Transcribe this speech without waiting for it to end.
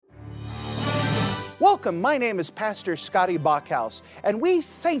Welcome, my name is Pastor Scotty Bachhaus, and we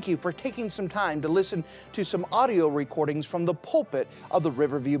thank you for taking some time to listen to some audio recordings from the pulpit of the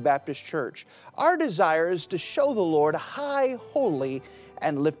Riverview Baptist Church. Our desire is to show the Lord high, holy,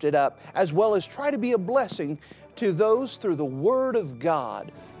 and lifted up, as well as try to be a blessing to those through the Word of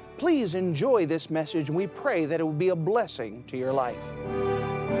God. Please enjoy this message, and we pray that it will be a blessing to your life.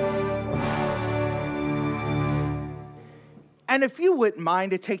 And if you wouldn't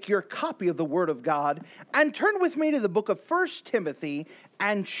mind to take your copy of the Word of God and turn with me to the book of 1 Timothy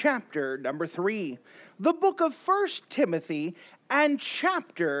and chapter number 3. The book of 1 Timothy and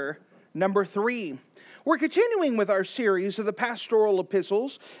chapter number 3. We're continuing with our series of the pastoral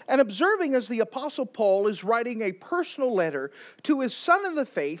epistles and observing as the Apostle Paul is writing a personal letter to his son in the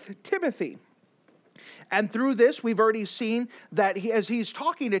faith, Timothy. And through this, we've already seen that as he's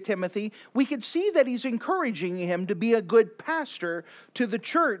talking to Timothy, we can see that he's encouraging him to be a good pastor to the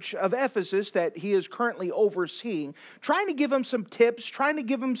church of Ephesus that he is currently overseeing, trying to give him some tips, trying to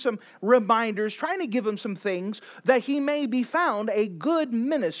give him some reminders, trying to give him some things that he may be found a good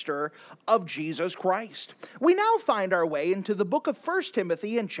minister of Jesus Christ. We now find our way into the book of 1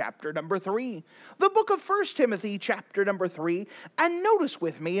 Timothy in chapter number 3. The book of 1 Timothy chapter number 3, and notice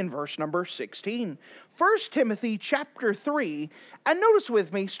with me in verse number 16. 1 Timothy chapter 3, and notice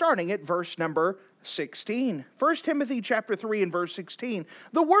with me starting at verse number 16. 1 Timothy chapter 3 and verse 16.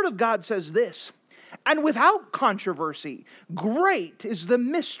 The Word of God says this, "And without controversy, great is the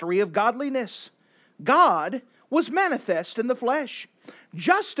mystery of godliness. God was manifest in the flesh,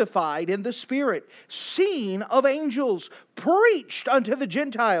 justified in the Spirit, seen of angels, preached unto the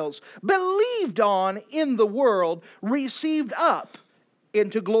Gentiles, believed on in the world, received up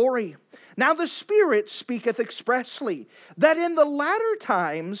into glory. Now the Spirit speaketh expressly, that in the latter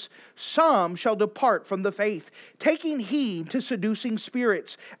times some shall depart from the faith, taking heed to seducing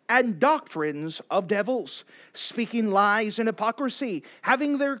spirits and doctrines of devils, speaking lies and hypocrisy,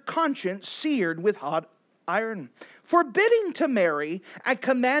 having their conscience seared with hot iron, forbidding to marry, and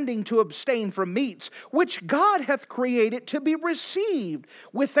commanding to abstain from meats, which God hath created to be received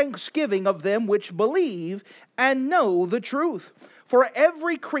with thanksgiving of them which believe and know the truth. For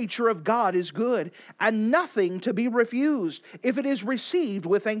every creature of God is good, and nothing to be refused, if it is received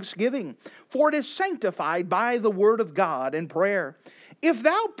with thanksgiving. For it is sanctified by the word of God and prayer. If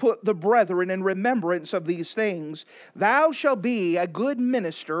thou put the brethren in remembrance of these things, thou shalt be a good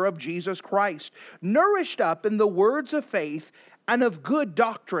minister of Jesus Christ, nourished up in the words of faith and of good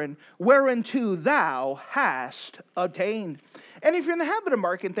doctrine, whereunto thou hast attained." And if you're in the habit of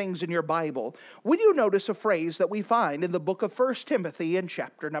marking things in your Bible, will you notice a phrase that we find in the book of 1 Timothy in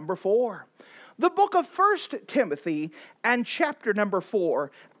chapter number 4? The book of 1 Timothy and chapter number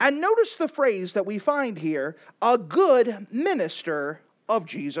 4. And notice the phrase that we find here, a good minister of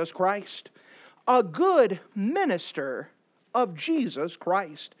Jesus Christ. A good minister of Jesus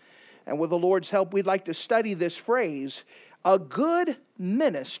Christ. And with the Lord's help, we'd like to study this phrase, a good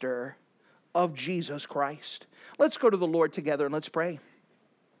minister of Jesus Christ. Let's go to the Lord together and let's pray.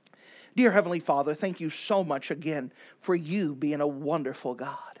 Dear Heavenly Father, thank you so much again for you being a wonderful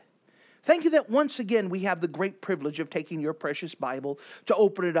God. Thank you that once again we have the great privilege of taking your precious Bible, to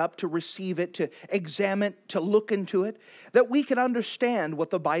open it up, to receive it, to examine it, to look into it, that we can understand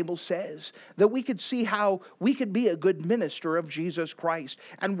what the Bible says, that we could see how we could be a good minister of Jesus Christ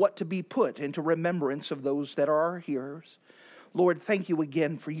and what to be put into remembrance of those that are our hearers. Lord, thank you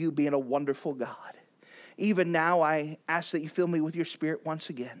again for you being a wonderful God. Even now, I ask that you fill me with your Spirit once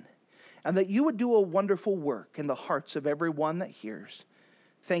again, and that you would do a wonderful work in the hearts of everyone that hears.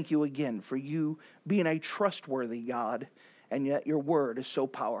 Thank you again for you being a trustworthy God, and yet your word is so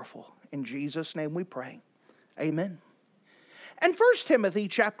powerful. In Jesus' name we pray. Amen. And 1 Timothy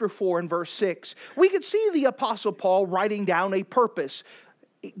chapter 4 and verse 6, we could see the Apostle Paul writing down a purpose,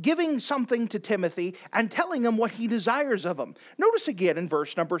 giving something to Timothy and telling him what he desires of him. Notice again in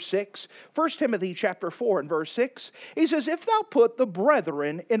verse number 6, 1 Timothy chapter 4 and verse 6, he says, "If thou put the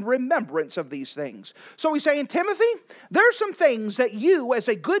brethren in remembrance of these things." So he's saying, Timothy, there's some things that you as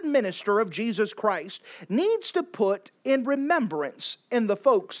a good minister of Jesus Christ needs to put in remembrance in the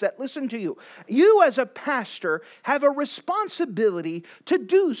folks that listen to you. You as a pastor have a responsibility to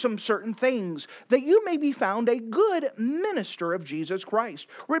do some certain things that you may be found a good minister of Jesus Christ.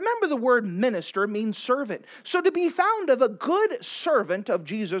 Remember, the word minister means servant. So to be found of a good servant of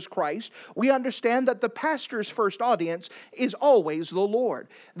Jesus Christ, we understand that the pastor's first audience is always the Lord.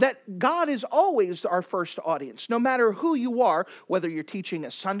 That God is always our first audience. No matter who you are, whether you're teaching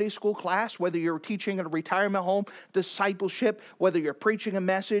a Sunday school class, whether you're teaching at a retirement home, discipleship, whether you're preaching a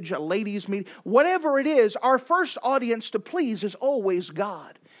message, a ladies' meeting, whatever it is, our first audience to please is always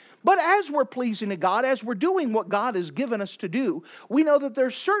God. But as we're pleasing to God, as we're doing what God has given us to do, we know that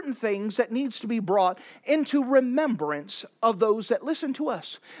there's certain things that needs to be brought into remembrance of those that listen to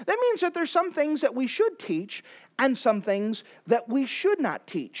us. That means that there's some things that we should teach and some things that we should not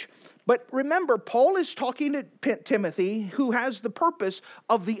teach. But remember, Paul is talking to Timothy, who has the purpose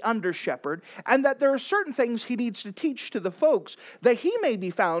of the under-shepherd, and that there are certain things he needs to teach to the folks, that he may be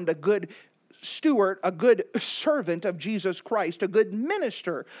found a good steward, a good servant of Jesus Christ, a good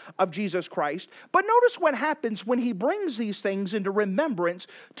minister of Jesus Christ. But notice what happens when he brings these things into remembrance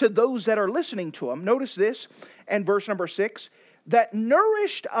to those that are listening to him. Notice this, and verse number 6, that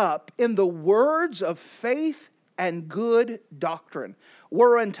nourished up in the words of faith and good doctrine,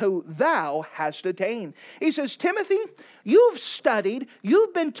 whereunto thou hast attained. He says, Timothy, you've studied,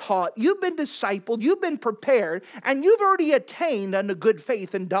 you've been taught, you've been discipled, you've been prepared, and you've already attained unto good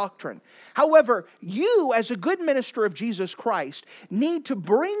faith and doctrine. However, you, as a good minister of Jesus Christ, need to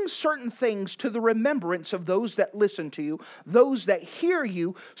bring certain things to the remembrance of those that listen to you, those that hear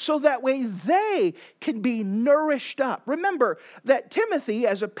you, so that way they can be nourished up. Remember that Timothy,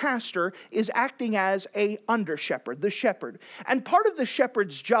 as a pastor, is acting as a under-shepherd, the shepherd. And part of the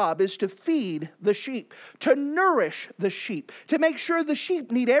shepherd's job is to feed the sheep, to nourish the sheep, to make sure the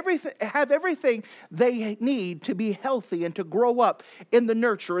sheep have everything they need to be healthy and to grow up in the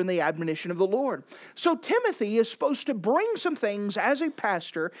nurture and the admonition of the Lord. So Timothy is supposed to bring some things as a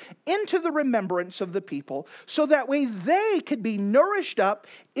pastor into the remembrance of the people, so that way they could be nourished up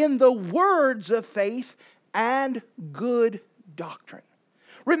in the words of faith and good doctrine.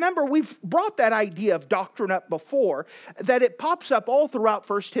 Remember, we've brought that idea of doctrine up before, that it pops up all throughout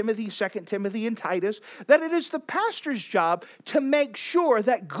 1 Timothy, 2 Timothy, and Titus, that it is the pastor's job to make sure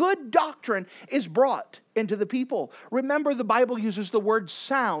that good doctrine is brought into the people. Remember, the Bible uses the word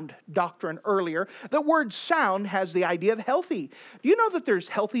sound doctrine earlier. The word sound has the idea of healthy. Do you know that there's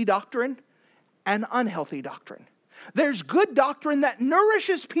healthy doctrine and unhealthy doctrine? There's good doctrine that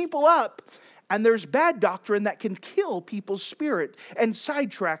nourishes people up, and there's bad doctrine that can kill people's spirit and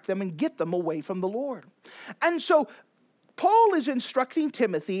sidetrack them and get them away from the Lord. And so Paul is instructing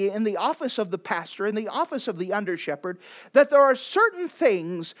Timothy in the office of the pastor, in the office of the under-shepherd, that there are certain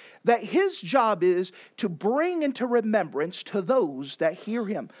things that his job is to bring into remembrance to those that hear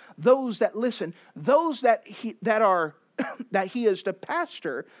him, those that listen, those that he is to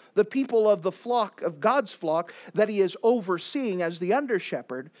pastor, the people of the flock, of God's flock, that he is overseeing as the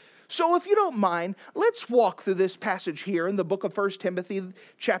under-shepherd. So if you don't mind, let's walk through this passage here in the book of 1 Timothy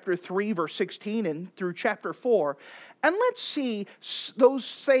chapter 3, verse 16 and through chapter 4. And let's see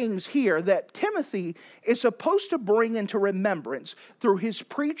those things here that Timothy is supposed to bring into remembrance through his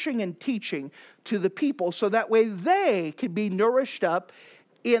preaching and teaching to the people, so that way they could be nourished up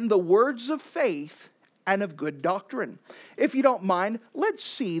in the words of faith and of good doctrine. If you don't mind, let's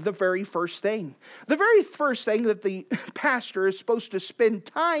see the very first thing. The very first thing that the pastor is supposed to spend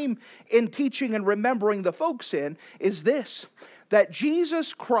time in teaching and remembering the folks in is this: that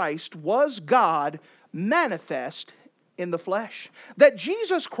Jesus Christ was God manifest in the flesh. That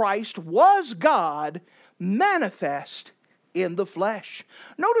Jesus Christ was God manifest in the flesh.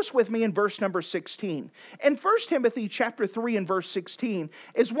 Notice with me in verse number 16. In 1 Timothy chapter 3 and verse 16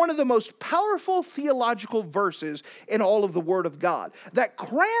 is one of the most powerful theological verses in all of the Word of God. That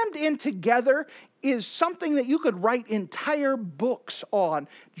crammed in together is something that you could write entire books on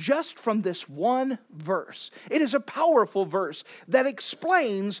just from this one verse. It is a powerful verse that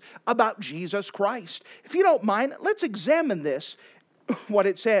explains about Jesus Christ. If you don't mind, let's examine this, what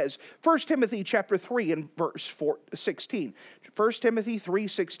it says. 1 Timothy chapter 3 and verse 16. 1 Timothy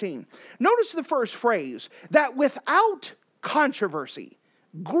 3:16. Notice the first phrase, that without controversy,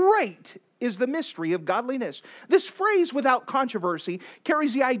 great is the mystery of godliness. This phrase, without controversy,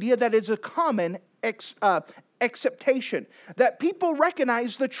 carries the idea that it's a common acceptation, that people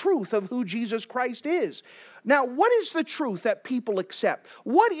recognize the truth of who Jesus Christ is. Now, what is the truth that people accept?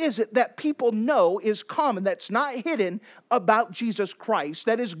 What is it that people know is common, that's not hidden about Jesus Christ,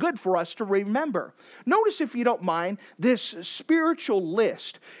 that is good for us to remember? Notice, if you don't mind, this spiritual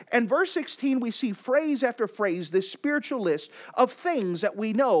list. In verse 16, we see phrase after phrase, this spiritual list of things that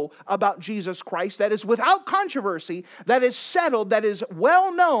we know about Jesus Christ, that is without controversy, that is settled, that is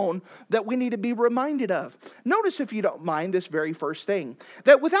well known, that we need to be reminded of. Notice, if you don't mind, this very first thing,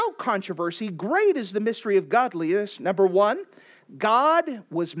 that without controversy, great is the mystery of godliness. Number one, God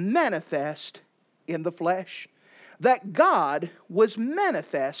was manifest in the flesh. That God was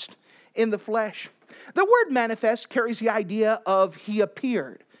manifest in the flesh. The word manifest carries the idea of he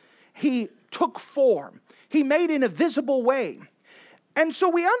appeared. He took form. He made in a visible way. And so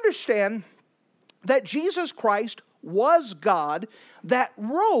we understand that Jesus Christ was God that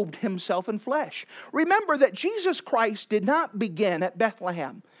robed himself in flesh. Remember that Jesus Christ did not begin at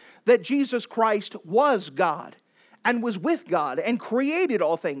Bethlehem, that Jesus Christ was God and was with God and created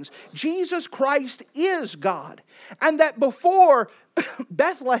all things. Jesus Christ is God. And that before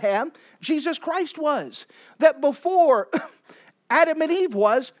Bethlehem, Jesus Christ was. That before Adam and Eve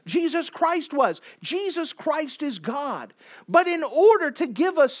was, Jesus Christ was. Jesus Christ is God. But in order to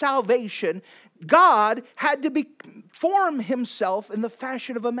give us salvation, God had to form himself in the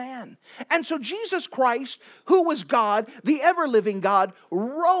fashion of a man. And so Jesus Christ, who was God, the ever-living God,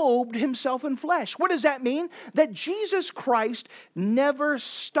 robed himself in flesh. What does that mean? That Jesus Christ never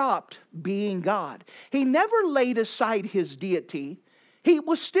stopped being God. He never laid aside his deity. He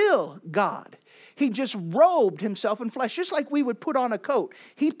was still God. He just robed himself in flesh, just like we would put on a coat.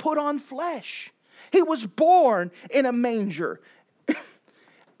 He put on flesh. He was born in a manger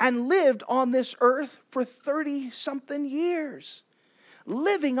and lived on this earth for 30-something years,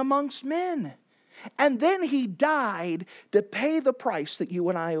 living amongst men. And then he died to pay the price that you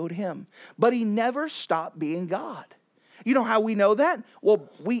and I owed him. But he never stopped being God. You know how we know that? Well,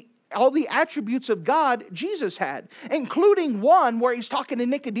 all the attributes of God Jesus had, including one where he's talking to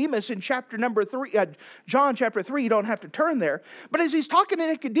Nicodemus in chapter number 3, John chapter 3. You don't have to turn there. But as he's talking to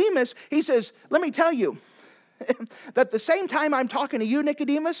Nicodemus, he says, let me tell you, that the same time I'm talking to you,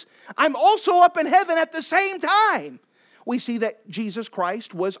 Nicodemus, I'm also up in heaven at the same time. We see that Jesus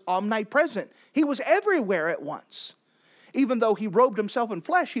Christ was omnipresent. He was everywhere at once. Even though he robed himself in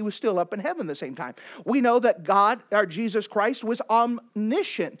flesh, he was still up in heaven at the same time. We know that God, or Jesus Christ, was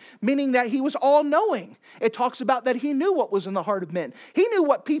omniscient, meaning that he was all-knowing. It talks about that he knew what was in the heart of men. He knew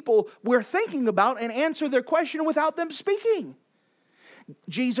what people were thinking about and answered their question without them speaking.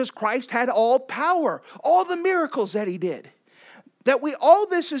 Jesus Christ had all power, all the miracles that he did. All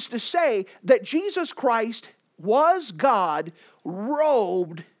this is to say that Jesus Christ was God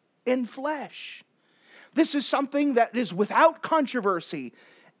robed in flesh. This is something that is without controversy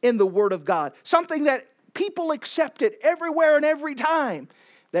in the Word of God. Something that people accepted everywhere and every time.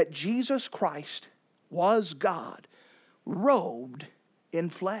 That Jesus Christ was God robed in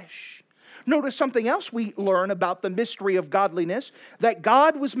flesh. Notice something else we learn about the mystery of godliness, that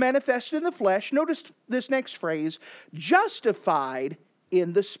God was manifested in the flesh. Notice this next phrase, justified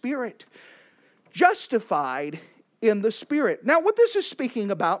in the Spirit. Justified in the Spirit. Now, what this is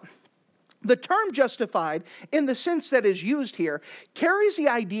speaking about, the term justified, in the sense that is used here, carries the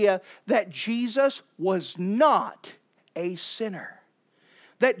idea that Jesus was not a sinner.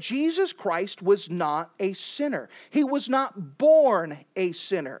 That Jesus Christ was not a sinner. He was not born a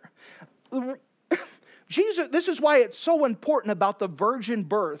sinner. This is why it's so important about the virgin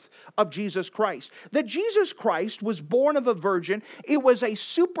birth of Jesus Christ. That Jesus Christ was born of a virgin. It was a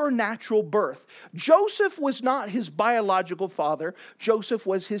supernatural birth. Joseph was not his biological father. Joseph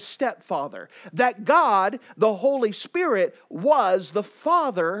was his stepfather. That God, the Holy Spirit, was the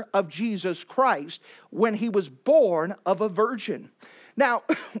father of Jesus Christ when he was born of a virgin. Now,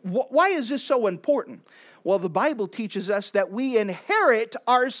 why is this so important? Well, the Bible teaches us that we inherit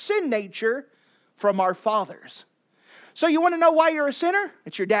our sin nature from our fathers. So you want to know why you're a sinner?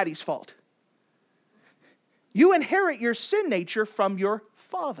 It's your daddy's fault. You inherit your sin nature from your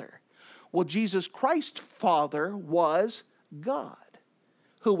father. Well, Jesus Christ's father was God,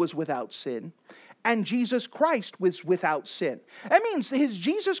 who was without sin. And Jesus Christ was without sin. That means his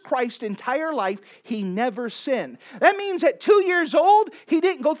Jesus Christ's entire life, he never sinned. That means at 2 years old, he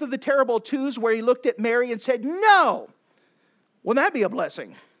didn't go through the terrible twos where he looked at Mary and said, no. Wouldn't that be a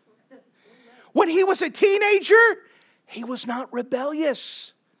blessing? When he was a teenager, he was not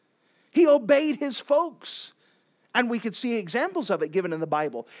rebellious. He obeyed his folks. And we could see examples of it given in the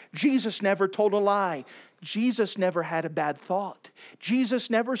Bible. Jesus never told a lie. Jesus never had a bad thought. Jesus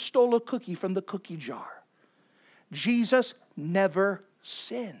never stole a cookie from the cookie jar. Jesus never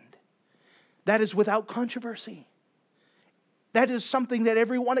sinned. That is without controversy. That is something that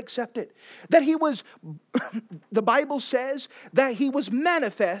everyone accepted. That he was, the Bible says that he was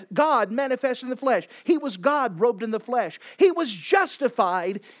God manifest in the flesh. He was God robed in the flesh. He was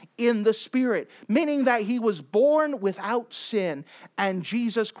justified in the Spirit, meaning that he was born without sin, and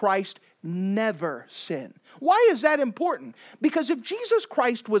Jesus Christ never sinned. Why is that important? Because if Jesus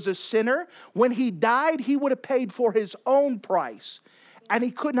Christ was a sinner, when he died, he would have paid for his own price, and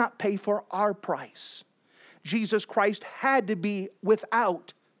he could not pay for our price. Jesus Christ had to be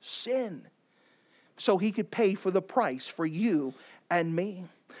without sin so he could pay for the price for you and me.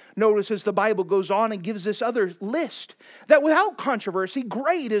 Notice as the Bible goes on and gives this other list, that without controversy,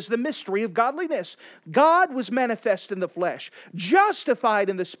 great is the mystery of godliness. God was manifest in the flesh, justified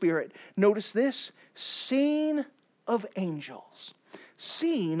in the Spirit. Notice this, seen of angels.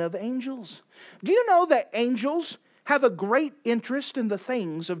 Seen of angels. Do you know that angels have a great interest in the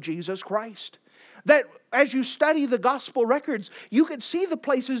things of Jesus Christ? That as you study the gospel records, you could see the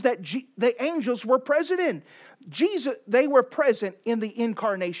places that the angels were present in. They were present in the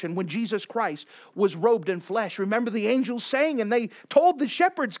incarnation when Jesus Christ was robed in flesh. Remember the angels sang and they told the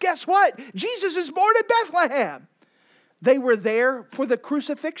shepherds, guess what? Jesus is born in Bethlehem. They were there for the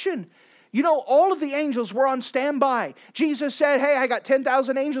crucifixion. You know, all of the angels were on standby. Jesus said, hey, I got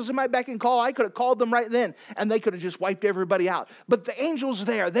 10,000 angels in my beck and call. I could have called them right then, and they could have just wiped everybody out. But the angels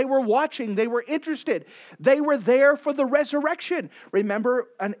there, they were watching. They were interested. They were there for the resurrection. Remember,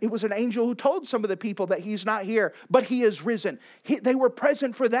 it was an angel who told some of the people that he's not here, but he is risen. They were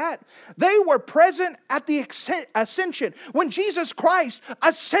present for that. They were present at the ascension. When Jesus Christ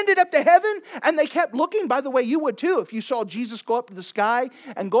ascended up to heaven, and they kept looking. By the way, you would too. If you saw Jesus go up to the sky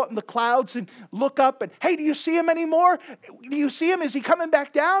and go up in the clouds, and look up and, hey, do you see him anymore? Do you see him? Is he coming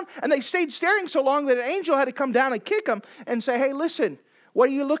back down? And they stayed staring so long that an angel had to come down and kick him and say, hey, listen, what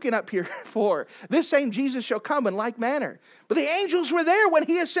are you looking up here for? This same Jesus shall come in like manner. But the angels were there when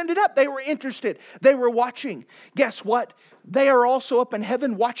he ascended up. They were interested. They were watching. Guess what? They are also up in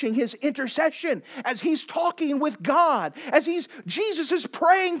heaven watching his intercession as he's talking with God. Jesus is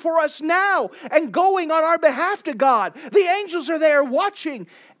praying for us now and going on our behalf to God. The angels are there watching.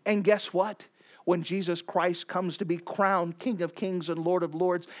 And guess what? When Jesus Christ comes to be crowned King of Kings and Lord of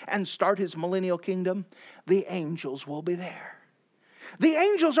Lords and start his millennial kingdom, the angels will be there. The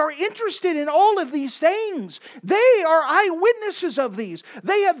angels are interested in all of these things. They are eyewitnesses of these.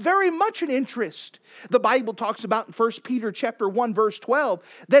 They have very much an interest. The Bible talks about in 1 Peter chapter 1 verse 12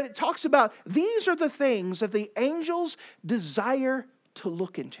 that it talks about these are the things that the angels desire to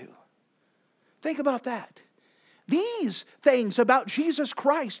look into. Think about that. These things about Jesus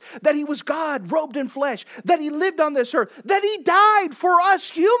Christ, that he was God robed in flesh, that he lived on this earth, that he died for us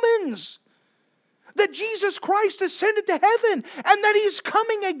humans, that Jesus Christ ascended to heaven, and that he's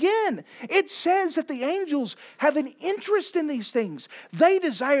coming again. It says that the angels have an interest in these things. They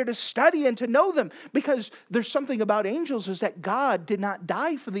desire to study and to know them, because there's something about angels is that God did not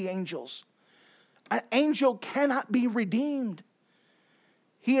die for the angels. An angel cannot be redeemed.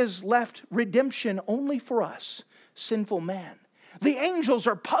 He has left redemption only for us, sinful man. The angels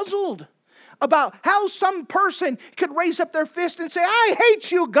are puzzled about how some person could raise up their fist and say, I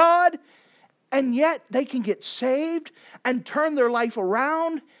hate you, God. And yet they can get saved and turn their life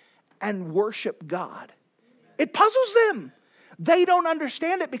around and worship God. It puzzles them. They don't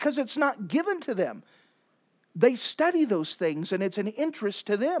understand it because it's not given to them. They study those things and it's an interest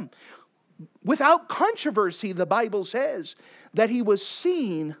to them. Without controversy, the Bible says that he was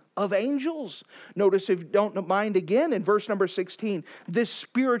seen of angels. Notice, if you don't mind again, in verse number 16, this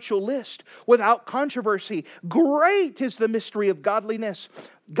spiritual list. Without controversy, great is the mystery of godliness.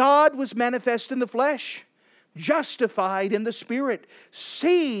 God was manifest in the flesh, justified in the spirit,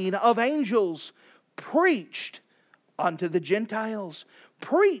 seen of angels, preached unto the Gentiles.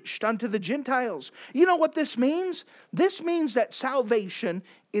 Preached unto the Gentiles. You know what this means? This means that salvation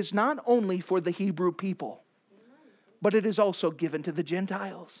is not only for the Hebrew people, but it is also given to the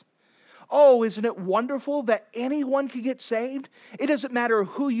Gentiles. Oh, isn't it wonderful that anyone can get saved? It doesn't matter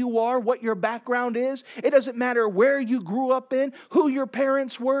who you are, what your background is. It doesn't matter where you grew up in, who your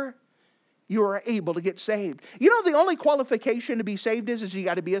parents were. You are able to get saved. You know, the only qualification to be saved is you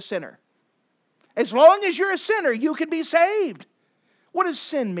got to be a sinner. As long as you're a sinner, you can be saved. What does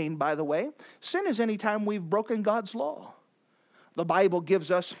sin mean, by the way? Sin is any time we've broken God's law. The Bible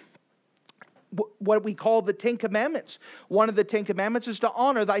gives us what we call the Ten Commandments. One of the Ten Commandments is to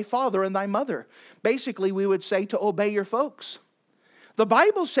honor thy father and thy mother. Basically, we would say to obey your folks. The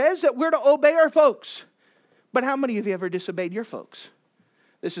Bible says that we're to obey our folks. But how many of you ever disobeyed your folks?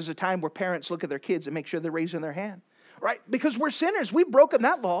 This is a time where parents look at their kids and make sure they're raising their hand. Right? Because we're sinners. We've broken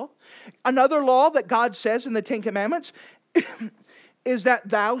that law. Another law that God says in the Ten Commandments is that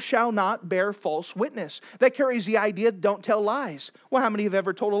thou shalt not bear false witness. That carries the idea, don't tell lies. Well, how many have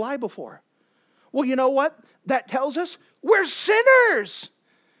ever told a lie before? Well, you know what? That tells us we're sinners.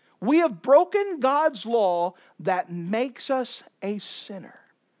 We have broken God's law that makes us a sinner.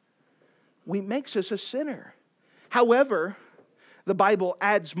 Makes us a sinner. However, the Bible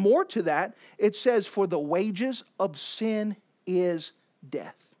adds more to that. It says, for the wages of sin is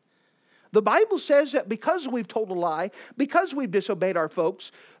death. The Bible says that because we've told a lie, because we've disobeyed our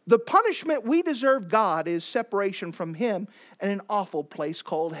folks, the punishment we deserve God is separation from Him and an awful place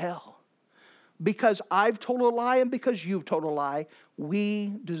called hell. Because I've told a lie and because you've told a lie,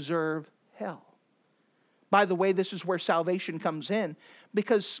 we deserve hell. By the way, this is where salvation comes in,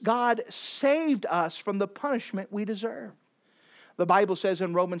 because God saved us from the punishment we deserve. The Bible says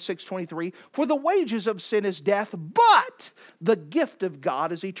in Romans 6:23, "For the wages of sin is death, but the gift of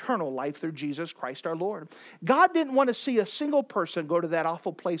God is eternal life through Jesus Christ our Lord." God didn't want to see a single person go to that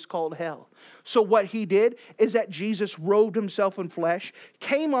awful place called hell. So what He did is that Jesus robed Himself in flesh,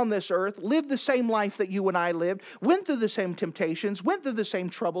 came on this earth, lived the same life that you and I lived, went through the same temptations, went through the same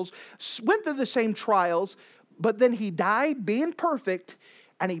troubles, went through the same trials, but then He died being perfect,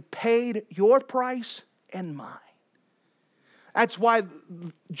 and He paid your price and mine. That's why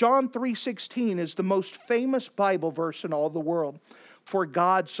John 3:16 is the most famous Bible verse in all the world. "For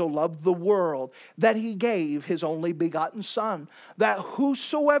God so loved the world that He gave His only begotten Son, that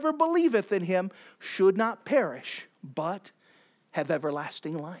whosoever believeth in Him should not perish, but have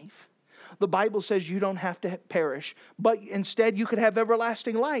everlasting life." The Bible says you don't have to perish, but instead you could have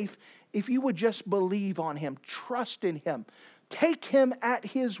everlasting life if you would just believe on Him, trust in Him, take Him at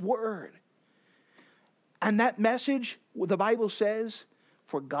His word. And that message, the Bible says,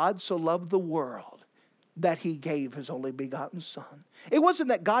 "For God so loved the world that He gave His only begotten Son." It wasn't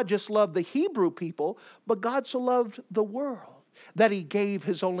that God just loved the Hebrew people, but God so loved the world that He gave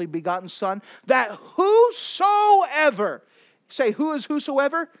His only begotten Son, that whosoever, say, who is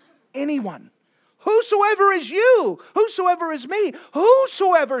whosoever? Anyone. Whosoever is you, whosoever is me,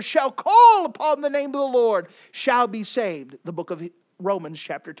 whosoever shall call upon the name of the Lord shall be saved. The book of Romans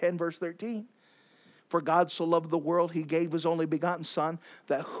chapter 10 verse 13. "For God so loved the world, He gave His only begotten Son,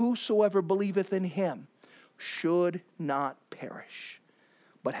 that whosoever believeth in Him should not perish,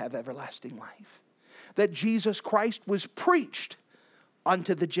 but have everlasting life." That Jesus Christ was preached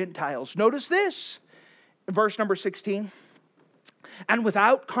unto the Gentiles. Notice this, verse number 16. "And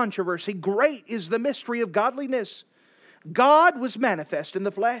without controversy, great is the mystery of godliness. God was manifest in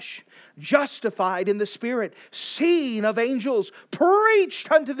the flesh, justified in the Spirit, seen of angels,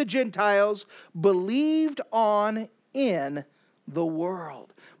 preached unto the Gentiles, believed on in the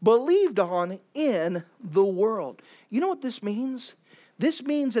world." Believed on in the world. You know what this means? This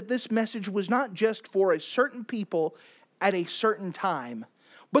means that this message was not just for a certain people at a certain time,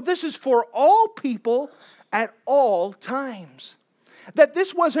 but this is for all people at all times. That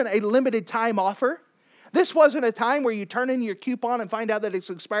this wasn't a limited time offer. This wasn't a time where you turn in your coupon and find out that it's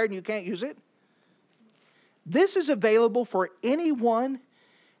expired and you can't use it. This is available for anyone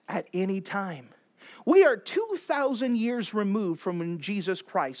at any time. We are 2,000 years removed from when Jesus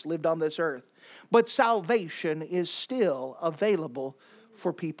Christ lived on this earth, but salvation is still available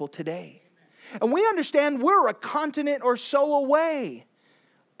for people today. And we understand we're a continent or so away.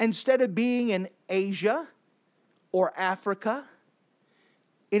 Instead of being in Asia or Africa,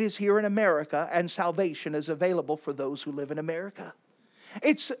 it is here in America, and salvation is available for those who live in America.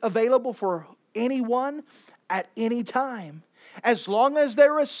 It's available for anyone at any time, as long as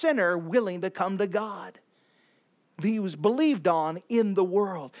they're a sinner willing to come to God. He was believed on in the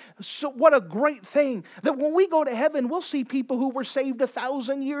world. So what a great thing that when we go to heaven, we'll see people who were saved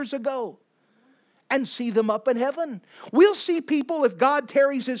 1,000 years ago and see them up in heaven. We'll see people, if God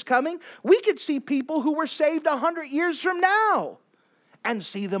tarries His coming, we could see people who were saved 100 years from now and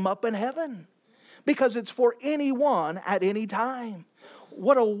see them up in heaven, because it's for anyone at any time.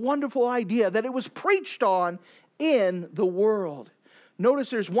 What a wonderful idea that it was preached on in the world.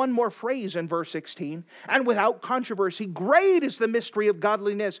 Notice there's one more phrase in verse 16. "And without controversy, great is the mystery of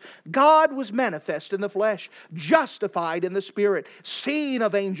godliness. God was manifest in the flesh, justified in the Spirit, seen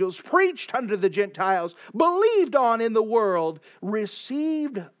of angels, preached unto the Gentiles, believed on in the world,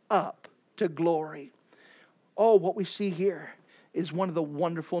 received up to glory." Oh, what we see here is one of the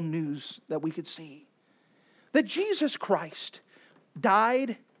wonderful news that we could see. That Jesus Christ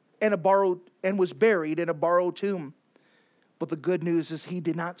died and was buried in a borrowed tomb. But the good news is He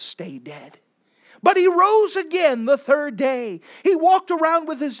did not stay dead, but He rose again the third day. He walked around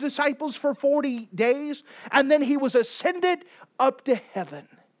with His disciples for 40 days, and then He was ascended up to heaven.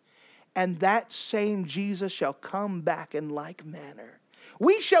 And that same Jesus shall come back in like manner.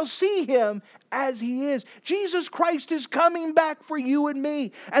 We shall see Him as He is. Jesus Christ is coming back for you and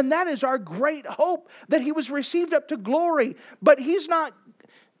me. And that is our great hope, that He was received up to glory. But He's not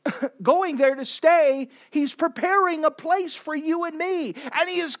going there to stay. He's preparing a place for you and me. And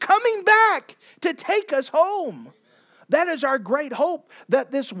He is coming back to take us home. That is our great hope, that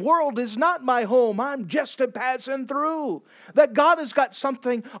this world is not my home. I'm just a passing through. That God has got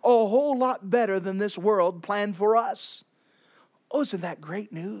something a whole lot better than this world planned for us. Oh, isn't that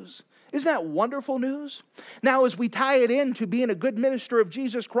great news? Isn't that wonderful news? Now, as we tie it into being a good minister of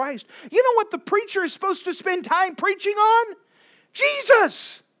Jesus Christ, you know what the preacher is supposed to spend time preaching on?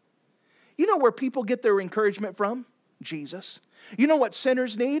 Jesus! You know where people get their encouragement from? Jesus. You know what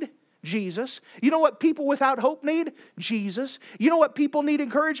sinners need? Jesus. You know what people without hope need? Jesus. You know what people need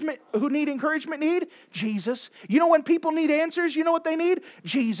encouragement, who need encouragement need? Jesus. You know when people need answers, you know what they need?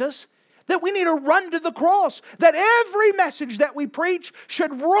 Jesus. That we need to run to the cross. That every message that we preach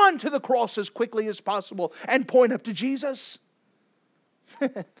should run to the cross as quickly as possible and point up to Jesus.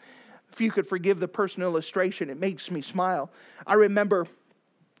 If you could forgive the personal illustration, it makes me smile. I remember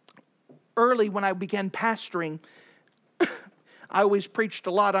early when I began pastoring, I always preached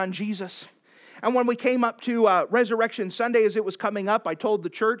a lot on Jesus. And when we came up to Resurrection Sunday, as it was coming up, I told the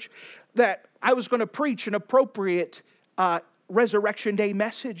church that I was going to preach an appropriate Resurrection Day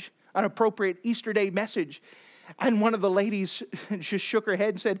message, an appropriate Easter Day message. And one of the ladies just shook her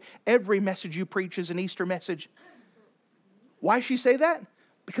head and said, every message you preach is an Easter message. Why she say that?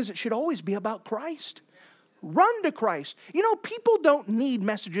 Because it should always be about Christ. Run to Christ. You know, people don't need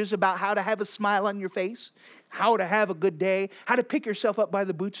messages about how to have a smile on your face, how to have a good day, how to pick yourself up by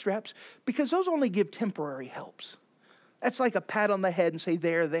the bootstraps, because those only give temporary helps. That's like a pat on the head and say,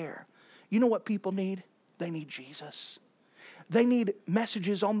 there. You know what people need? They need Jesus. They need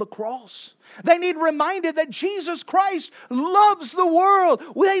messages on the cross. They need reminded that Jesus Christ loves the world.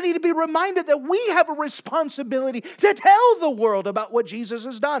 They need to be reminded that we have a responsibility to tell the world about what Jesus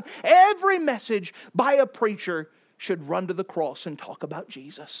has done. Every message by a preacher should run to the cross and talk about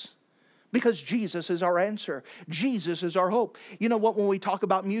Jesus. Because Jesus is our answer. Jesus is our hope. You know what? When we talk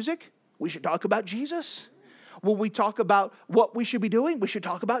about music, we should talk about Jesus. When we talk about what we should be doing, we should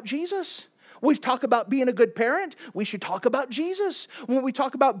talk about Jesus. We talk about being a good parent, we should talk about Jesus. When we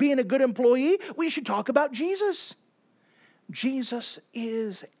talk about being a good employee, we should talk about Jesus. Jesus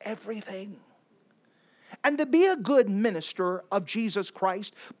is everything. And to be a good minister of Jesus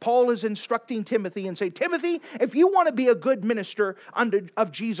Christ, Paul is instructing Timothy and say, Timothy, if you want to be a good minister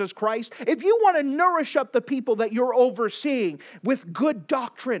of Jesus Christ, if you want to nourish up the people that you're overseeing with good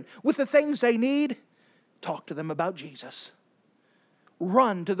doctrine, with the things they need, talk to them about Jesus.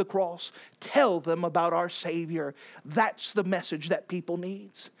 Run to the cross. Tell them about our Savior. That's the message that people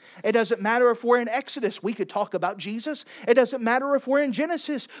needs. It doesn't matter if we're in Exodus, we could talk about Jesus. It doesn't matter if we're in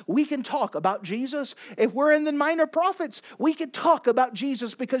Genesis, we can talk about Jesus. If we're in the Minor Prophets, we can talk about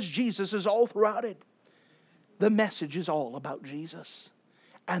Jesus because Jesus is all throughout it. The message is all about Jesus.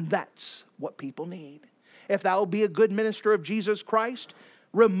 And that's what people need. If thou be a good minister of Jesus Christ,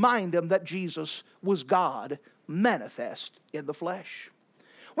 remind them that Jesus was God manifest in the flesh.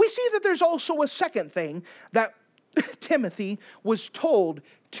 We see that there's also a second thing that Timothy was told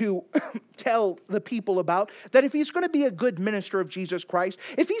to tell the people about, that if he's going to be a good minister of Jesus Christ,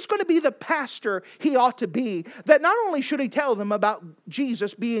 if he's going to be the pastor he ought to be, that not only should he tell them about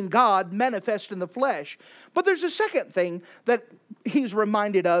Jesus being God manifest in the flesh, but there's a second thing that he's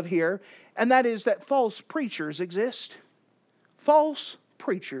reminded of here, and that is that false preachers exist. False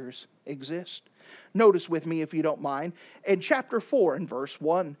preachers exist. Notice with me, if you don't mind, in chapter 4 and verse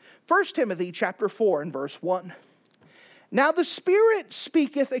 1. 1 Timothy chapter 4 and verse 1. Now the Spirit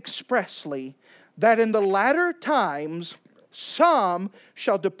speaketh expressly that in the latter times some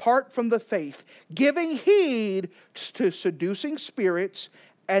shall depart from the faith, giving heed to seducing spirits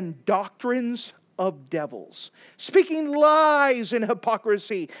and doctrines of devils, speaking lies and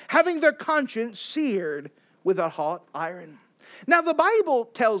hypocrisy, having their conscience seared with a hot iron. Now the Bible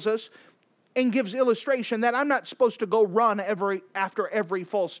tells us and gives illustration that I'm not supposed to go run after every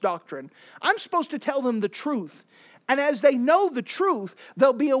false doctrine. I'm supposed to tell them the truth. And as they know the truth,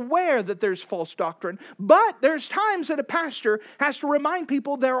 they'll be aware that there's false doctrine. But there's times that a pastor has to remind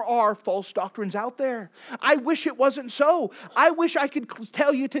people there are false doctrines out there. I wish it wasn't so. I wish I could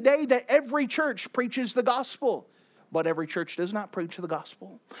tell you today that every church preaches the gospel. But every church does not preach the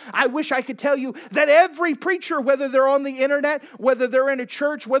gospel. I wish I could tell you that every preacher, whether they're on the internet, whether they're in a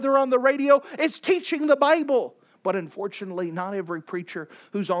church, whether on the radio, is teaching the Bible. But unfortunately, not every preacher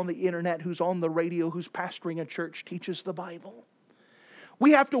who's on the internet, who's on the radio, who's pastoring a church teaches the Bible.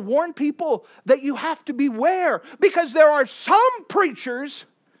 We have to warn people that you have to beware, because there are some preachers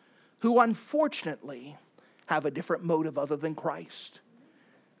who unfortunately have a different motive other than Christ.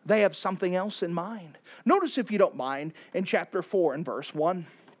 They have something else in mind. Notice, if you don't mind, in chapter 4 and verse 1.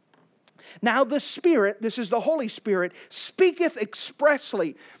 Now the Spirit, this is the Holy Spirit, speaketh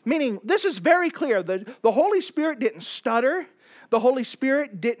expressly. Meaning, this is very clear. The Holy Spirit didn't stutter. The Holy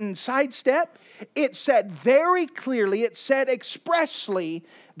Spirit didn't sidestep. It said very clearly, it said expressly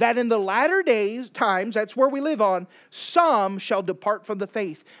that in the latter times, that's where we live on, some shall depart from the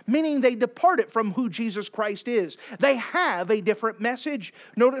faith. Meaning they departed from who Jesus Christ is. They have a different message.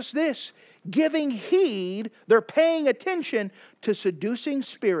 Notice this, giving heed, they're paying attention to seducing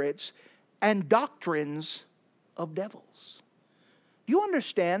spirits and doctrines of devils. Do you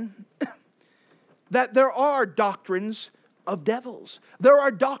understand that there are doctrines of devils? There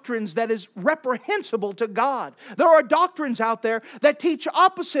are doctrines that is reprehensible to God. There are doctrines out there that teach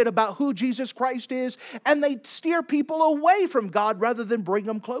opposite about who Jesus Christ is, and they steer people away from God rather than bring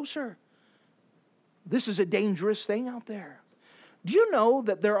them closer. This is a dangerous thing out there. Do you know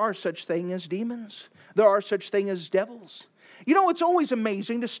that there are such things as demons? There are such things as devils. You know, it's always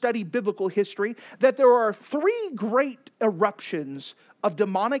amazing to study biblical history that there are 3 great eruptions of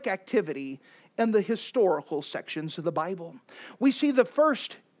demonic activity in the historical sections of the Bible. We see the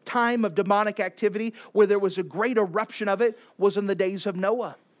first time of demonic activity where there was a great eruption of it was in the days of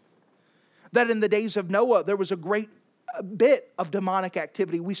Noah. That in the days of Noah there was a great bit of demonic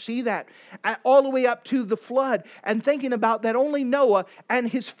activity. We see that all the way up to the flood, and thinking about that only Noah and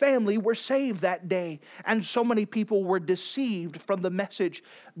his family were saved that day, and so many people were deceived from the message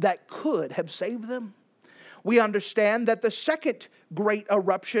that could have saved them. We understand that the second great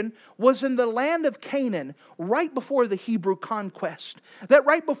eruption was in the land of Canaan, right before the Hebrew conquest. That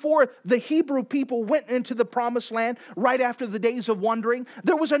right before the Hebrew people went into the promised land, right after the days of wandering,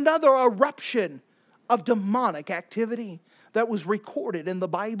 there was another eruption of demonic activity that was recorded in the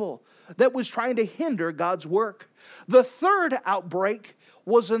Bible that was trying to hinder God's work. The third outbreak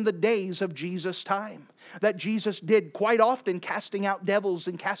was in the days of Jesus' time, that Jesus did quite often casting out devils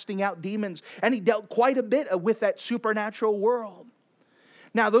and casting out demons, and He dealt quite a bit with that supernatural world.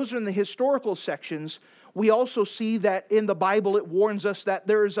 Now, those are in the historical sections. We also see that in the Bible it warns us that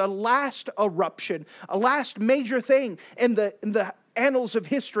there is a last eruption, a last major thing in the annals of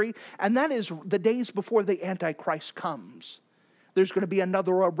history, and that is the days before the Antichrist comes. There's going to be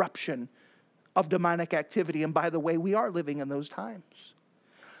another eruption of demonic activity, and by the way, we are living in those times.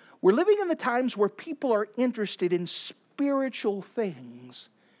 We're living in the times where people are interested in spiritual things,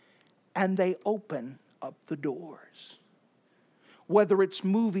 and they open up the doors. Whether it's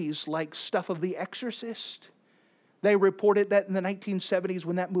movies like stuff of The Exorcist, they reported that in the 1970s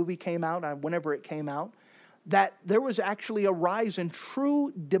when that movie came out, whenever it came out, that there was actually a rise in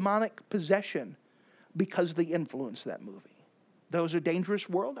true demonic possession because of the influence of that movie. Those are a dangerous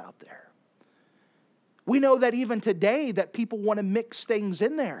world out there. We know that even today that people want to mix things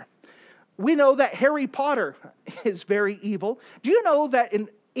in there. We know that Harry Potter is very evil. Do you know that in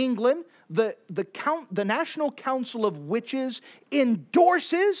England, the National Council of Witches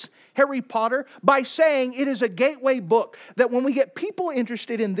endorses Harry Potter by saying it is a gateway book, that when we get people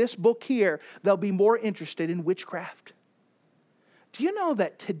interested in this book here, they'll be more interested in witchcraft. Do you know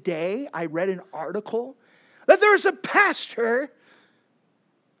that today I read an article that there's a pastor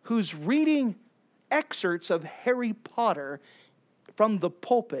who's reading excerpts of Harry Potter from the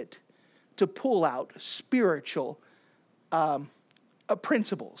pulpit to pull out spiritual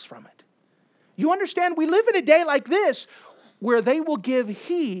principles from it? You understand, we live in a day like this where they will give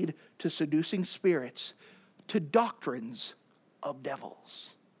heed to seducing spirits, to doctrines of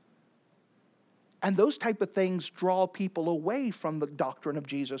devils. And those type of things draw people away from the doctrine of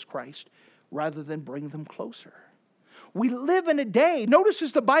Jesus Christ rather than bring them closer. We live in a day, notice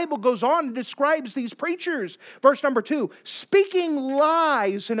as the Bible goes on and describes these preachers, verse number 2, speaking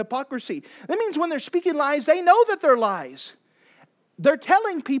lies and hypocrisy. That means when they're speaking lies, they know that they're lies. They're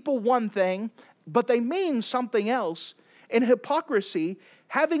telling people one thing, but they mean something else. In hypocrisy,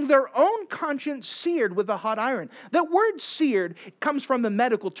 having their own conscience seared with a hot iron. That word seared comes from the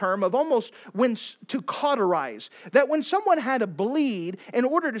medical term of almost to cauterize. That when someone had a bleed, in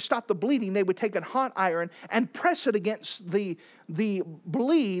order to stop the bleeding, they would take a hot iron and press it against the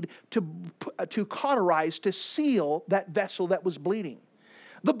bleed to cauterize, to seal that vessel that was bleeding.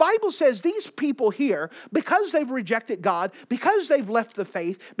 The Bible says these people here, because they've rejected God, because they've left the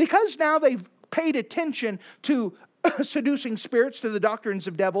faith, because now they've paid attention to seducing spirits, to the doctrines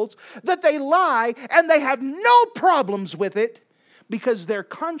of devils, that they lie and they have no problems with it because their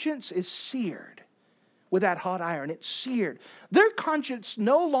conscience is seared with that hot iron. It's seared. Their conscience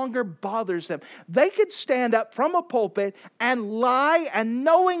no longer bothers them. They could stand up from a pulpit and lie and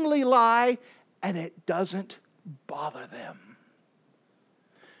knowingly lie, and it doesn't bother them.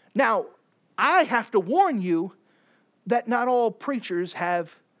 Now, I have to warn you that not all preachers have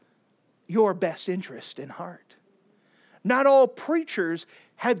your best interest in heart. Not all preachers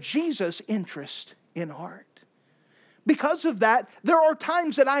have Jesus' interest in heart. Because of that, there are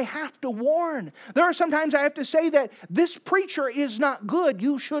times that I have to warn. There are sometimes I have to say that this preacher is not good.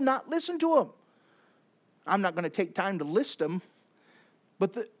 You should not listen to him. I'm not going to take time to list them,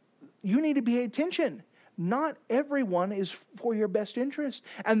 but you need to pay attention. Not everyone is for your best interest.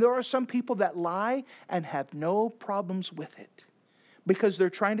 And there are some people that lie and have no problems with it. because they're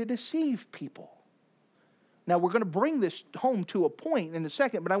trying to deceive people. Now, we're going to bring this home to a point in a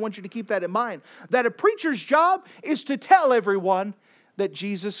second, but I want you to keep that in mind. That a preacher's job is to tell everyone that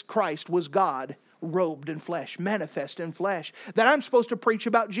Jesus Christ was God, robed in flesh, manifest in flesh. That I'm supposed to preach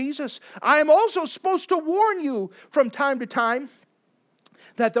about Jesus. I am also supposed to warn you from time to time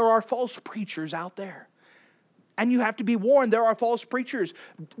that there are false preachers out there. And you have to be warned. There are false preachers.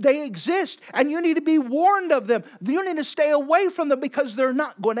 They exist, and you need to be warned of them. You need to stay away from them because they're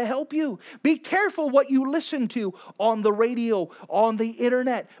not going to help you. Be careful what you listen to on the radio, on the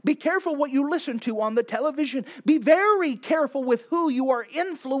internet. Be careful what you listen to on the television. Be very careful with who you are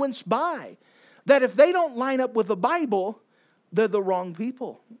influenced by. That if they don't line up with the Bible, they're the wrong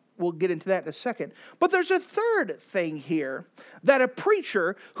people. We'll get into that in a second. But there's a third thing here, that a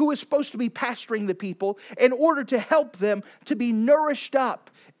preacher who is supposed to be pastoring the people in order to help them to be nourished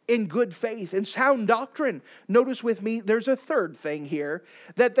up in good faith and sound doctrine. Notice with me, there's a third thing here,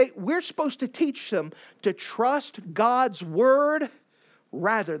 that we're supposed to teach them to trust God's word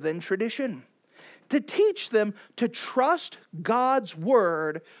rather than tradition. To teach them to trust God's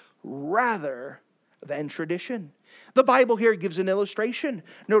word rather than tradition. The Bible here gives an illustration.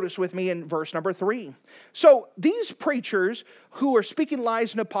 Notice with me in verse number 3. So these preachers who are speaking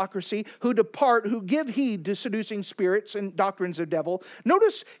lies and hypocrisy, who depart, who give heed to seducing spirits and doctrines of devil.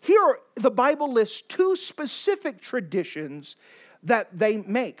 Notice here the Bible lists two specific traditions that they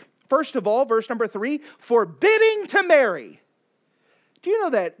make. First of all, verse number 3, forbidding to marry. Do you know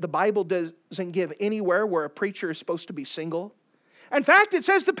that the Bible doesn't give anywhere where a preacher is supposed to be single? In fact, it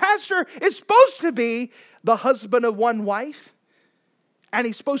says the pastor is supposed to be the husband of one wife, and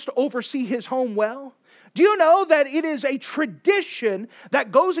he's supposed to oversee his home well. Do you know that it is a tradition that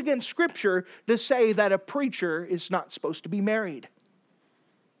goes against Scripture to say that a preacher is not supposed to be married?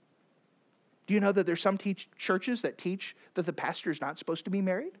 Do you know that there's some churches that teach that the pastor is not supposed to be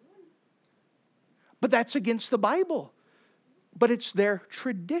married? But that's against the Bible. But it's their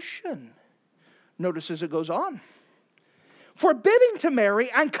tradition. Notice as it goes on. Forbidding to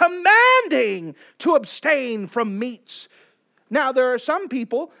marry and commanding to abstain from meats. Now, there are some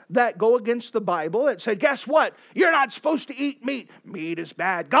people that go against the Bible that say, guess what? You're not supposed to eat meat. Meat is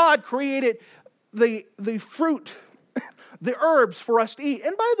bad. God created the fruit, the herbs for us to eat.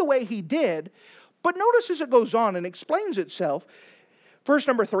 And by the way, He did. But notice as it goes on and explains itself. Verse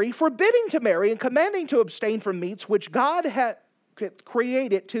number 3, forbidding to marry and commanding to abstain from meats which God had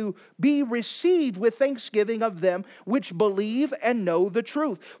created to be received with thanksgiving of them which believe and know the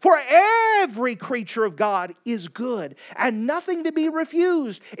truth. For every creature of God is good, and nothing to be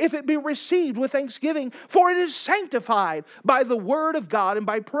refused if it be received with thanksgiving, for it is sanctified by the word of God and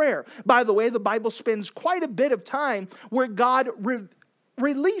by prayer. By the way, the Bible spends quite a bit of time where God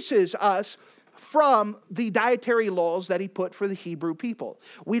releases us from the dietary laws that He put for the Hebrew people.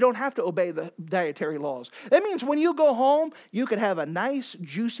 We don't have to obey the dietary laws. That means when you go home, you can have a nice,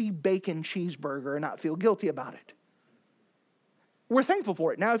 juicy bacon cheeseburger and not feel guilty about it. We're thankful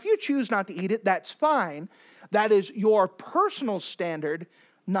for it. Now, if you choose not to eat it, that's fine. That is your personal standard,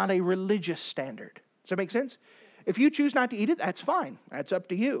 not a religious standard. Does that make sense? If you choose not to eat it, that's fine. That's up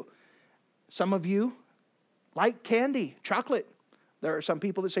to you. Some of you like candy, chocolate. There are some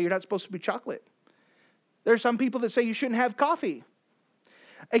people that say you're not supposed to be chocolate. There are some people that say you shouldn't have coffee.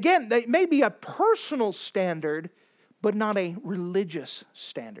 Again, they may be a personal standard, but not a religious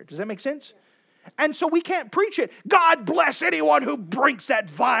standard. Does that make sense? And so we can't preach it. God bless anyone who drinks that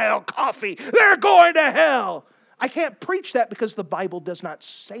vile coffee. They're going to hell. I can't preach that because the Bible does not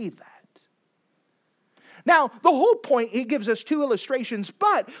say that. Now, the whole point, He gives us two illustrations,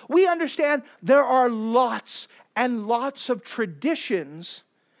 but we understand there are lots and lots of traditions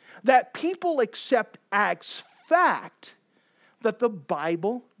that people accept as fact that the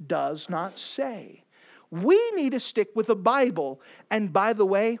Bible does not say. We need to stick with the Bible. And by the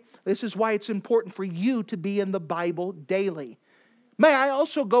way, this is why it's important for you to be in the Bible daily. May I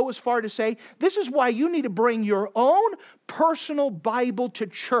also go as far to say, this is why you need to bring your own personal Bible to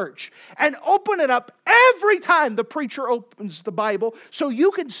church and open it up every time the preacher opens the Bible so you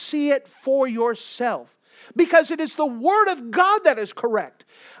can see it for yourself. Because it is the Word of God that is correct.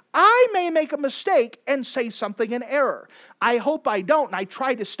 I may make a mistake and say something in error. I hope I don't, and I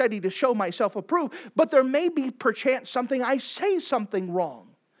try to study to show myself approved, but there may be perchance something I say something wrong.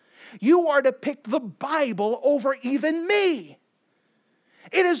 You are to pick the Bible over even me.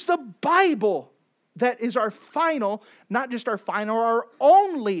 It is the Bible that is our final, not just our final, our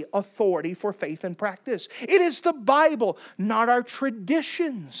only authority for faith and practice. It is the Bible, not our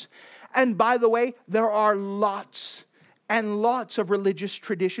traditions. And by the way, there are lots and lots of religious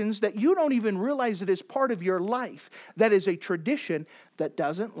traditions that you don't even realize it is part of your life. That is a tradition that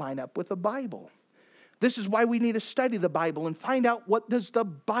doesn't line up with the Bible. This is why we need to study the Bible and find out, what does the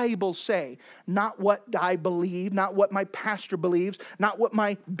Bible say? Not what I believe, not what my pastor believes, not what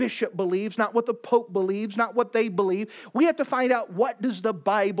my bishop believes, not what the Pope believes, not what they believe. We have to find out, what does the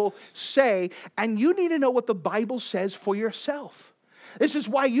Bible say? And you need to know what the Bible says for yourself. This is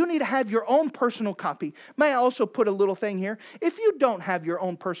why you need to have your own personal copy. May I also put a little thing here? If you don't have your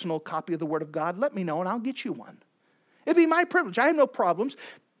own personal copy of the Word of God, let me know and I'll get you one. It'd be my privilege. I have no problems.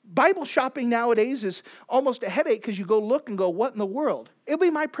 Bible shopping nowadays is almost a headache because you go look and go, what in the world? It'll be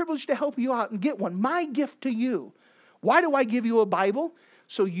my privilege to help you out and get one. My gift to you. Why do I give you a Bible?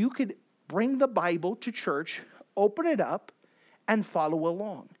 So you could bring the Bible to church, open it up, and follow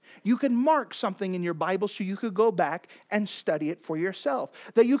along. You can mark something in your Bible so you could go back and study it for yourself.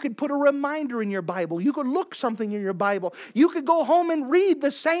 That you could put a reminder in your Bible. You could look something in your Bible. You could go home and read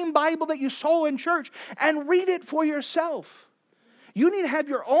the same Bible that you saw in church and read it for yourself. You need to have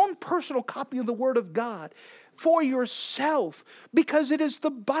your own personal copy of the Word of God for yourself, because it is the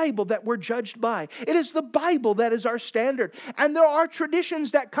Bible that we're judged by. It is the Bible that is our standard. And there are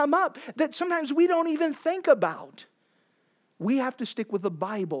traditions that come up that sometimes we don't even think about. We have to stick with the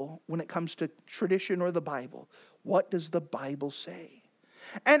Bible when it comes to tradition or the Bible. What does the Bible say?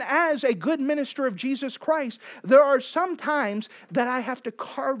 And as a good minister of Jesus Christ, there are some times that I have to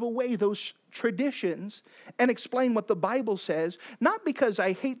carve away those traditions and explain what the Bible says, not because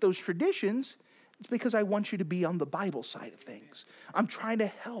I hate those traditions, it's because I want you to be on the Bible side of things. I'm trying to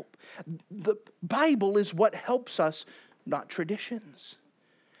help. The Bible is what helps us, not traditions.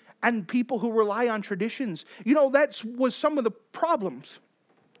 And people who rely on traditions, that was some of the problems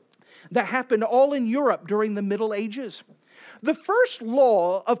that happened all in Europe during the Middle Ages. The first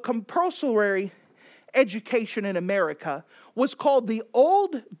law of compulsory education in America was called the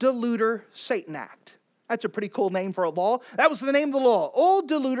Old Deluder Satan Act. That's a pretty cool name for a law. That was the name of the law, Old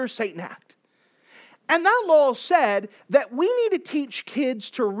Deluder Satan Act. And that law said that we need to teach kids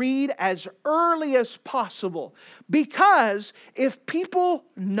to read as early as possible, because if people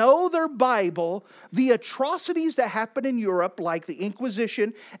know their Bible, the atrocities that happened in Europe, like the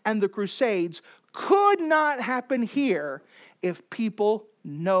Inquisition and the Crusades, could not happen here if people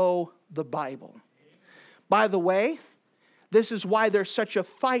know the Bible. By the way, this is why there's such a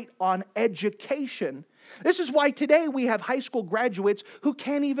fight on education. This is why today we have high school graduates who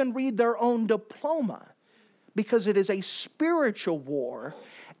can't even read their own diploma, because it is a spiritual war,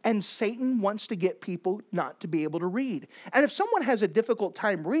 and Satan wants to get people not to be able to read. And if someone has a difficult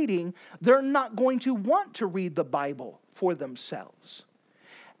time reading, they're not going to want to read the Bible for themselves.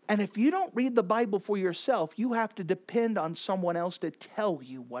 And if you don't read the Bible for yourself, you have to depend on someone else to tell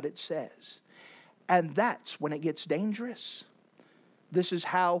you what it says. And that's when it gets dangerous. This is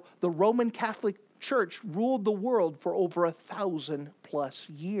how the Roman Catholic Church ruled the world for over 1,000+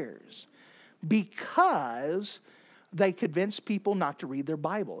 years, because they convinced people not to read their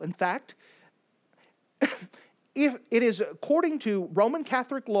Bible. In fact, if it is according to Roman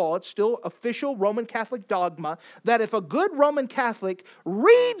Catholic law, it's still official Roman Catholic dogma, that if a good Roman Catholic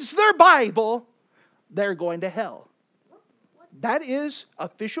reads their Bible, they're going to hell. That is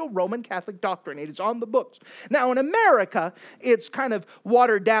official Roman Catholic doctrine. It is on the books. Now in America, it's kind of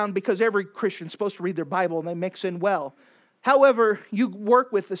watered down because every Christian's supposed to read their Bible and they mix in well. However, you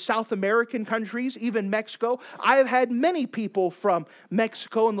work with the South American countries, even Mexico. I have had many people from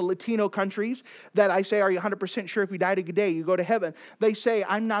Mexico and the Latino countries that I say, are you 100% sure if you die today, you go to heaven? They say,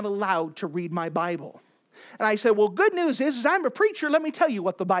 I'm not allowed to read my Bible. And I said, well, good news is I'm a preacher. Let me tell you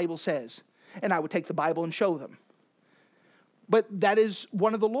what the Bible says. And I would take the Bible and show them. But that is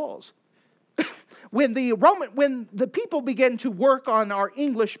one of the laws. When the people began to work on our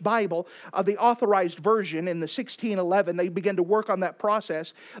English Bible, the authorized version in the 1611, they began to work on that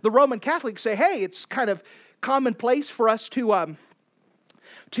process. The Roman Catholics say, hey, it's kind of commonplace for us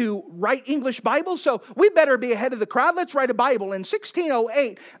to write English Bibles, so we better be ahead of the crowd. Let's write a Bible. In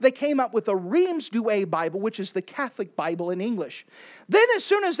 1608, they came up with a Reims Douay Bible, which is the Catholic Bible in English. Then as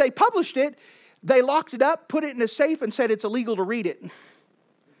soon as they published it, they locked it up, put it in a safe, and said it's illegal to read it.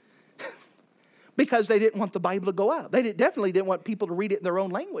 Because they didn't want the Bible to go out. They definitely didn't want people to read it in their own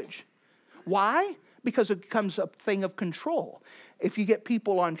language. Why? Because it becomes a thing of control. If you get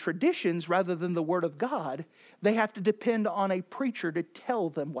people on traditions rather than the Word of God, they have to depend on a preacher to tell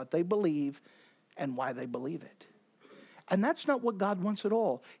them what they believe and why they believe it. And that's not what God wants at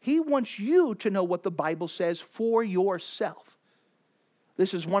all. He wants you to know what the Bible says for yourself.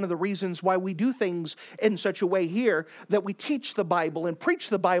 This is one of the reasons why we do things in such a way here, that we teach the Bible and preach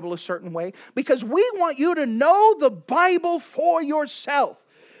the Bible a certain way, because we want you to know the Bible for yourself,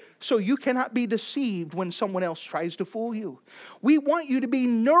 so you cannot be deceived when someone else tries to fool you. We want you to be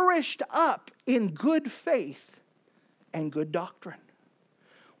nourished up in good faith and good doctrine.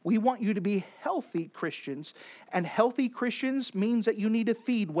 We want you to be healthy Christians, and healthy Christians means that you need to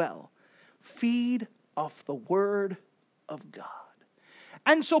feed well. Feed off the Word of God.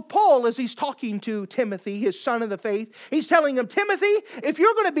 And so Paul, as he's talking to Timothy, his son of the faith, he's telling him, Timothy, if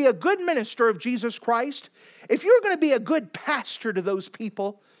you're going to be a good minister of Jesus Christ, if you're going to be a good pastor to those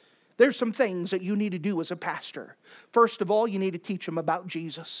people, there's some things that you need to do as a pastor. First of all, you need to teach them about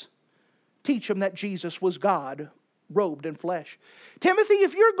Jesus. Teach them that Jesus was God, robed in flesh. Timothy,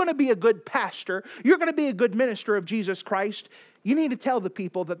 if you're going to be a good pastor, you're going to be a good minister of Jesus Christ, you need to tell the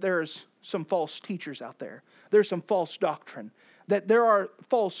people that there's some false teachers out there. There's some false doctrine. That there are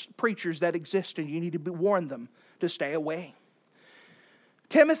false preachers that exist, and you need to warn them to stay away.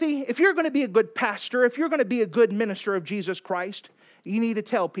 Timothy, if you're going to be a good pastor, if you're going to be a good minister of Jesus Christ, you need to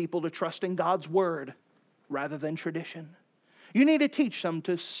tell people to trust in God's Word rather than tradition. You need to teach them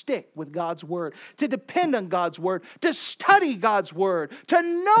to stick with God's Word, to depend on God's Word, to study God's Word, to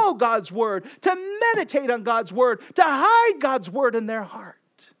know God's Word, to meditate on God's Word, to hide God's Word in their heart.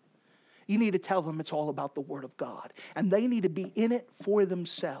 You need to tell them it's all about the Word of God, and they need to be in it for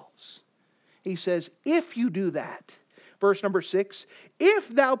themselves. He says, if you do that, verse number 6, if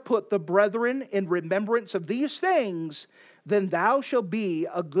thou put the brethren in remembrance of these things, then thou shalt be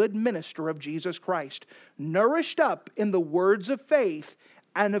a good minister of Jesus Christ, nourished up in the words of faith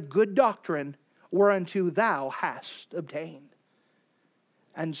and of good doctrine, whereunto thou hast obtained.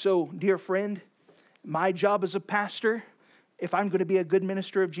 And so, dear friend, my job as a pastor, if I'm going to be a good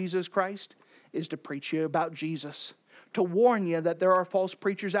minister of Jesus Christ, is to preach you about Jesus, to warn you that there are false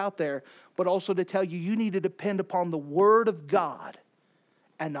preachers out there, but also to tell you you need to depend upon the Word of God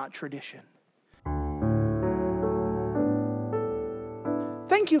and not tradition.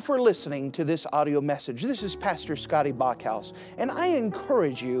 Thank you for listening to this audio message. This is Pastor Scotty Bachhaus, and I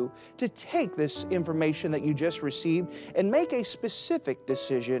encourage you to take this information that you just received and make a specific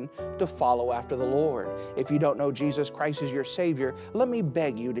decision to follow after the Lord. If you don't know Jesus Christ as your Savior, let me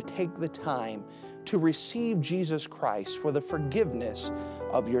beg you to take the time to receive Jesus Christ for the forgiveness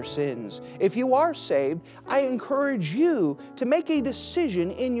of your sins. If you are saved, I encourage you to make a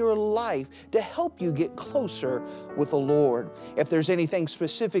decision in your life to help you get closer with the Lord. If there's anything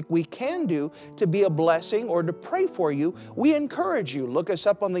specific we can do to be a blessing or to pray for you, we encourage you. Look us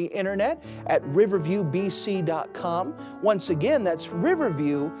up on the internet at riverviewbc.com. Once again, that's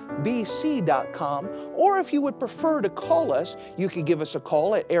riverviewbc.com. Or if you would prefer to call us, you can give us a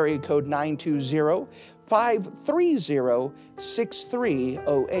call at area code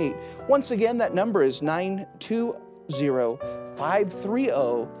 920-530-6308. Once again, that number is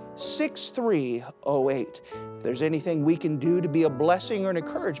 920-530-6308. If there's anything we can do to be a blessing or an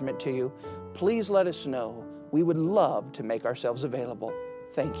encouragement to you, please let us know. We would love to make ourselves available.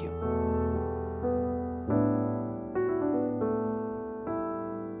 Thank you.